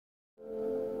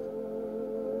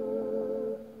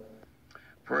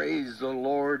Praise the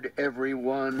Lord,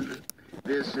 everyone.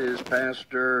 This is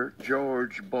Pastor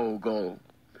George Bogle,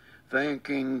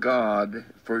 thanking God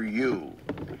for you,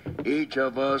 each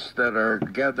of us that are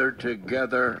gathered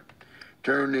together,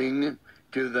 turning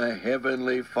to the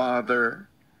Heavenly Father,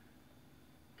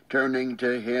 turning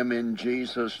to Him in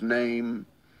Jesus' name,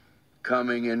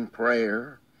 coming in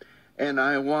prayer. And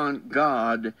I want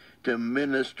God to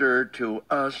minister to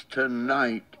us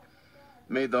tonight.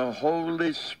 May the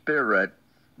Holy Spirit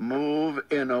move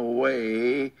in a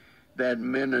way that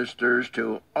ministers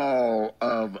to all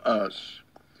of us.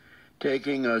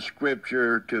 Taking a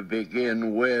scripture to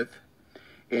begin with,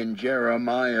 in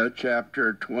Jeremiah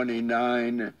chapter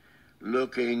 29,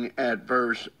 looking at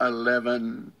verse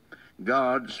 11,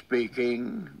 God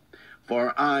speaking,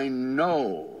 "For I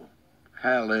know,"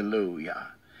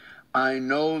 hallelujah, "I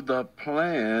know the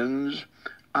plans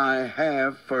I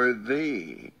have for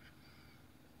thee,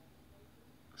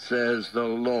 says the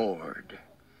Lord.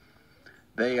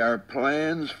 They are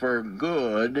plans for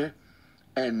good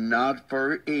and not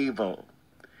for evil,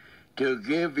 to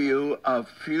give you a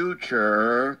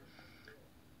future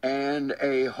and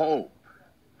a hope."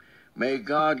 May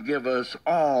God give us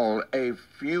all a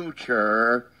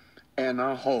future and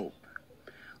a hope.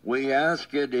 We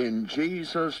ask it in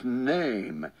Jesus'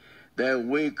 name, that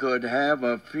we could have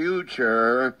a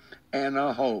future and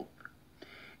a hope.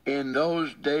 In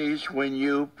those days when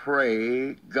you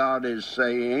pray, God is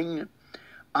saying,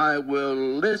 "I will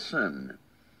listen,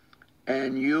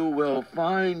 and you will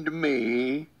find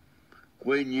me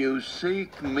when you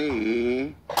seek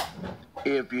me,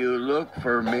 if you look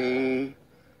for me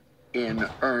in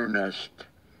earnest."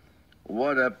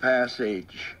 What a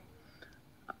passage.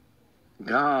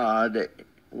 God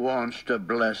wants to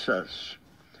bless us.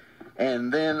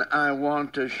 And then I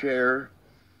want to share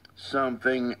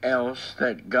something else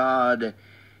that God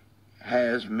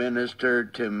has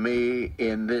ministered to me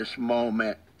in this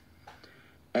moment.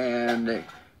 And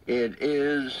it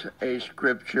is a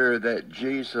scripture that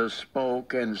Jesus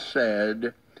spoke and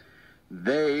said,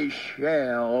 "They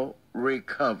shall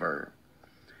recover.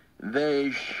 They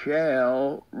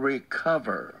shall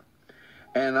recover."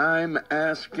 And I'm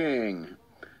asking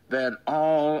that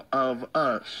all of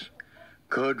us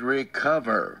could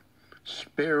recover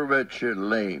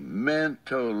spiritually,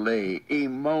 mentally,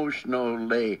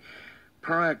 emotionally,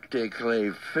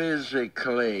 practically,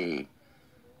 physically,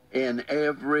 in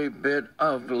every bit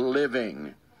of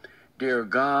living. Dear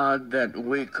God, that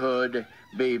we could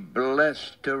be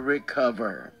blessed to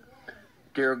recover.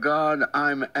 Dear God,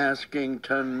 I'm asking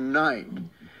tonight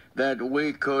that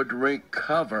we could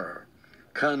recover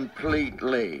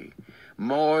completely,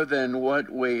 more than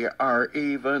what we are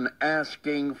even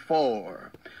asking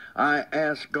for. I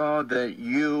ask God that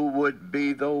you would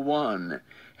be the one,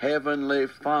 Heavenly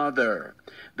Father,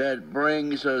 that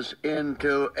brings us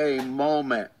into a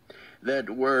moment that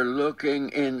we're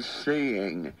looking and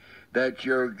seeing that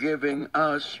you're giving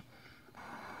us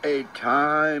a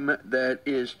time that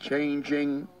is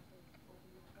changing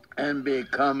and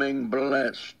becoming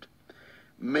blessed.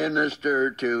 Minister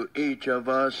to each of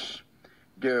us.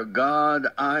 Dear God,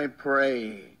 I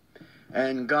pray.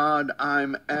 And God,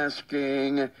 I'm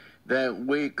asking that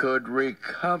we could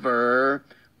recover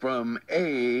from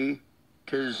A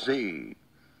to Z,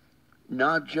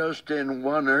 not just in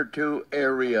one or two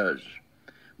areas,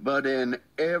 but in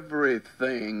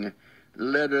everything.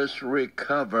 Let us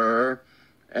recover,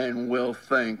 and we'll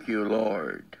thank you,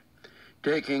 Lord.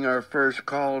 Taking our first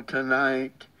call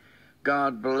tonight,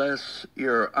 God bless,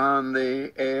 you're on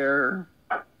the air.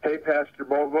 Hey, Pastor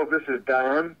Bogle, this is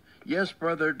Don. Yes,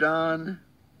 Brother Don.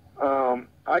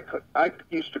 I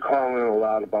used to call in a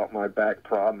lot about my back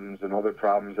problems and other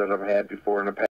problems that I've had before in the past.